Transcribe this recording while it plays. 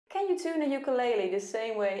Can you tune a ukulele the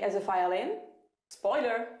same way as a violin?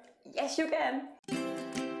 Spoiler! Yes, you can!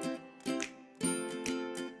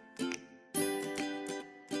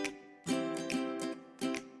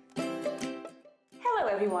 Hello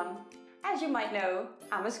everyone! As you might know,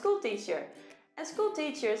 I'm a school teacher. And school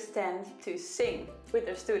teachers tend to sing with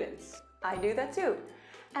their students. I do that too.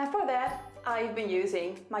 And for that, I've been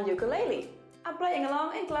using my ukulele. I'm playing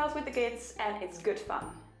along in class with the kids and it's good fun.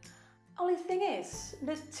 Only thing is,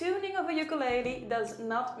 the tuning of a ukulele does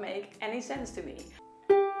not make any sense to me.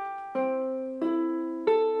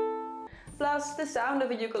 Plus, the sound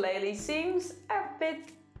of a ukulele seems a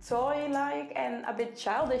bit toy-like and a bit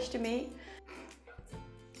childish to me.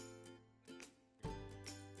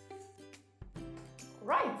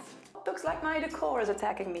 Right, looks like my decor is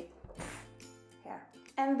attacking me. Here.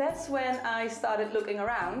 And that's when I started looking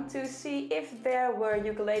around to see if there were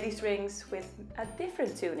ukulele strings with a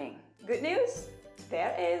different tuning. Good news?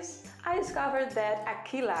 There is! I discovered that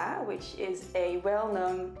Aquila, which is a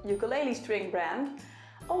well-known ukulele string brand,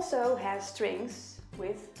 also has strings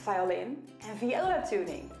with violin and viola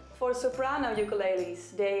tuning. For soprano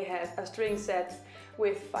ukuleles, they have a string set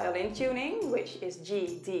with violin tuning, which is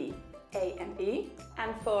G, D, A and E.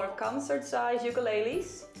 And for concert-size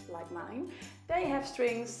ukuleles, like mine, they have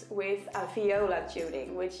strings with a viola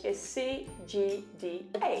tuning, which is C, G, D,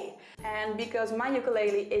 A. And because my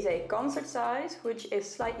ukulele is a concert size, which is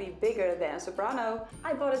slightly bigger than soprano,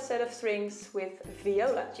 I bought a set of strings with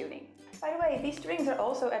viola tuning. By the way, these strings are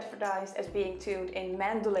also advertised as being tuned in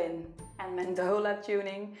mandolin and mandola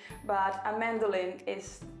tuning, but a mandolin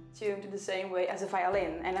is tuned the same way as a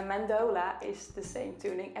violin, and a mandola is the same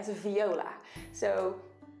tuning as a viola. So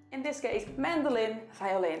in this case, mandolin,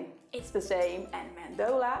 violin, it's the same, and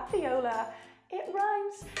mandola, viola, it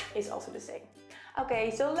rhymes, is also the same.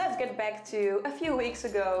 Okay, so let's get back to a few weeks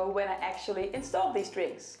ago when I actually installed these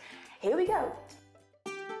strings. Here we go!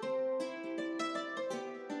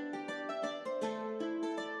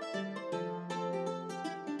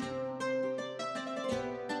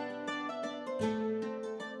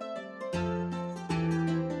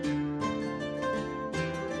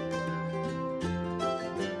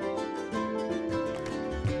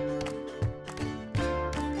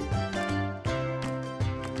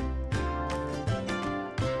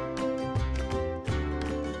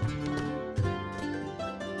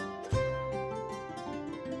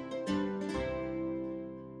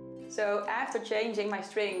 So after changing my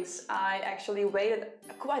strings, I actually waited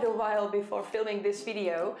quite a while before filming this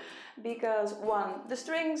video because one, the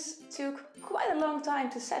strings took quite a long time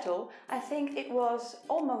to settle. I think it was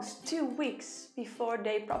almost 2 weeks before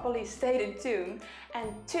they properly stayed in tune, and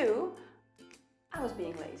two, I was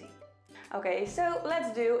being lazy. Okay, so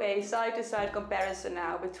let's do a side-to-side comparison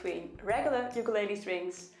now between regular ukulele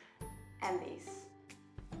strings and these.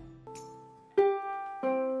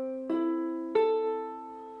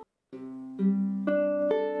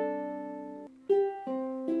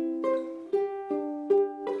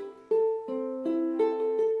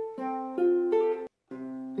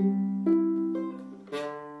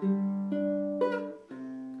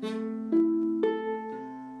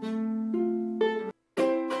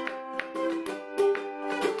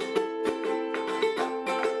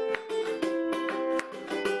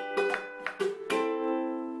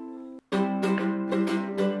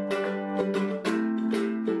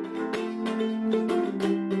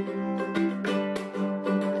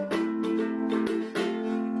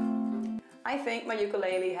 I think my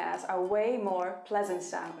ukulele has a way more pleasant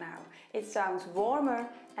sound now. It sounds warmer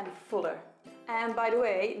and fuller. And by the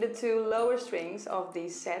way, the two lower strings of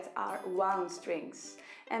this set are wound strings.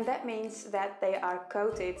 And that means that they are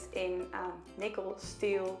coated in a nickel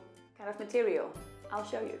steel kind of material. I'll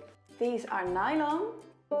show you. These are nylon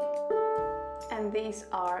and these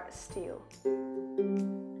are steel.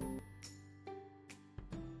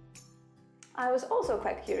 I was also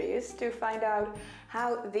quite curious to find out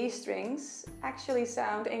how these strings actually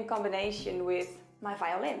sound in combination with my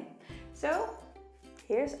violin. So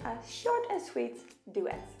here's a short and sweet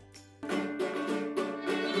duet.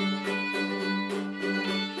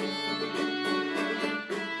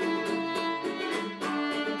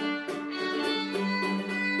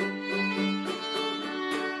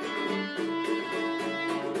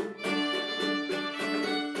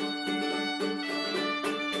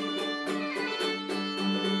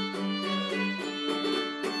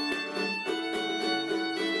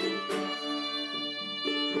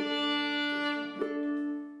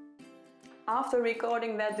 After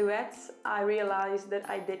recording that duet, I realized that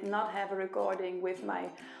I did not have a recording with my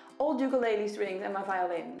old ukulele strings and my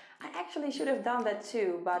violin. I actually should have done that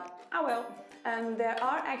too, but oh well, And there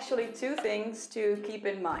are actually two things to keep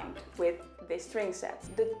in mind with this string set.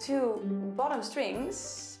 The two bottom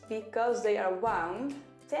strings, because they are wound,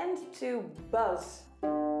 tend to buzz.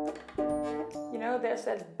 You know, there's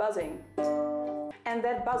that buzzing. And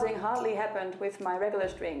that buzzing hardly happened with my regular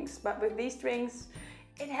strings, but with these strings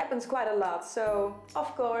it happens quite a lot. So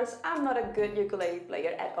of course I'm not a good ukulele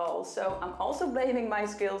player at all, so I'm also blaming my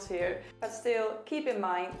skills here, but still keep in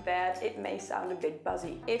mind that it may sound a bit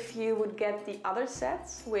buzzy. If you would get the other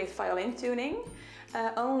sets with violin tuning,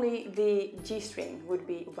 only the G string would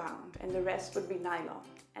be wound and the rest would be nylon,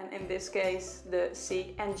 and in this case the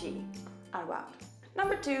C and G are wound.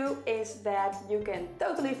 Number two is that you can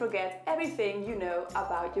totally forget everything you know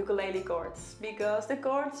about ukulele chords, because the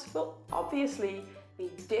chords will obviously be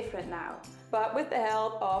different now. But with the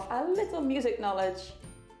help of a little music knowledge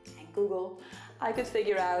and Google, I could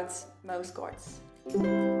figure out most chords.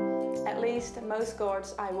 At least most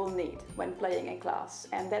chords I will need when playing in class,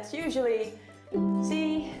 and that's usually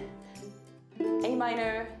C, A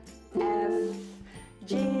minor, F,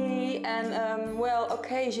 G, and well,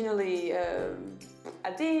 occasionally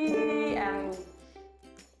a D, and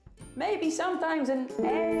maybe sometimes an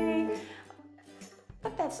A,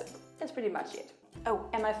 but that's pretty much it. Oh,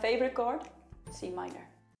 and my favorite chord, C minor.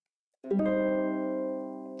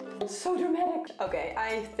 So dramatic! Okay,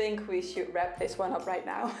 I think we should wrap this one up right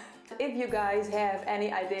now. If you guys have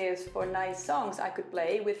any ideas for nice songs I could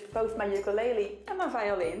play with both my ukulele and my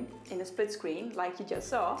violin in a split screen like you just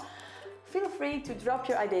saw, feel free to drop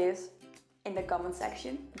your ideas in the comment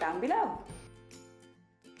section down below.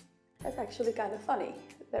 That's actually kind of funny,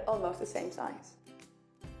 they're almost the same size.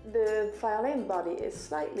 The violin body is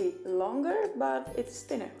slightly longer, but it's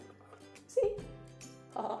thinner. See?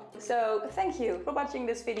 So thank you for watching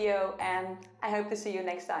this video, and I hope to see you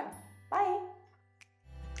next time. Bye!